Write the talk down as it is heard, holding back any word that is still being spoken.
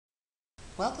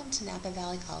Welcome to Napa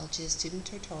Valley College's student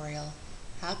tutorial,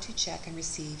 How to Check and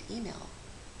Receive Email.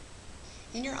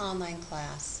 In your online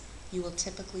class, you will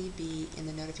typically be in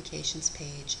the notifications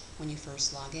page when you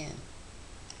first log in.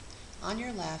 On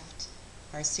your left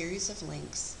are a series of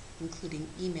links, including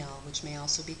email, which may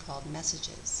also be called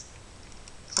messages.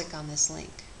 Click on this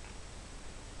link.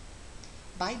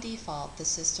 By default, the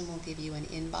system will give you an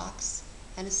inbox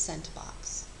and a sent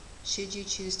box. Should you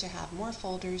choose to have more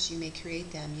folders, you may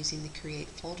create them using the Create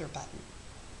Folder button.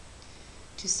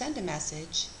 To send a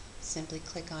message, simply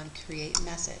click on Create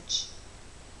Message.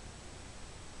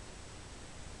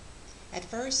 At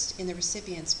first, in the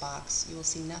Recipients box, you will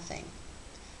see nothing.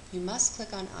 You must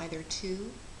click on either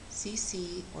To,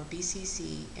 CC, or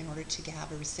BCC in order to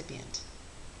have a recipient.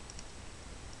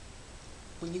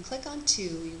 When you click on To,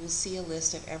 you will see a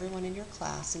list of everyone in your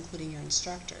class, including your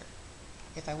instructor.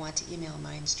 If I want to email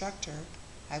my instructor,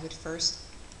 I would first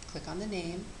click on the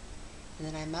name, and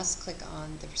then I must click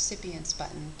on the Recipients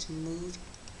button to move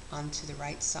onto the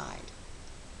right side.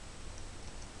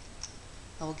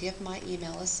 I will give my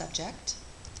email a subject,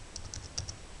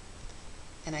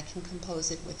 and I can compose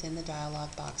it within the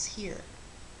dialog box here.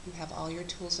 You have all your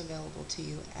tools available to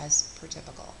you as per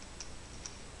typical.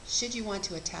 Should you want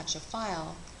to attach a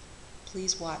file,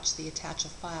 please watch the Attach a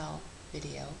File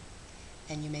video,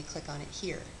 and you may click on it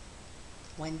here.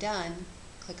 When done,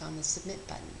 click on the Submit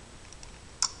button.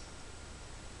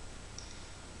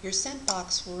 Your sent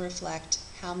box will reflect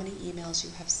how many emails you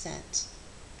have sent.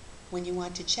 When you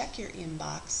want to check your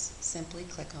inbox, simply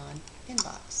click on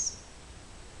Inbox.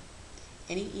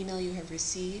 Any email you have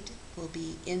received will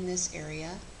be in this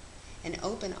area. An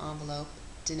open envelope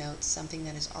denotes something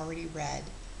that is already read.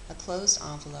 A closed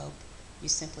envelope you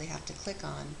simply have to click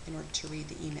on in order to read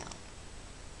the email.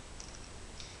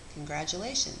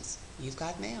 Congratulations, you've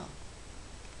got mail.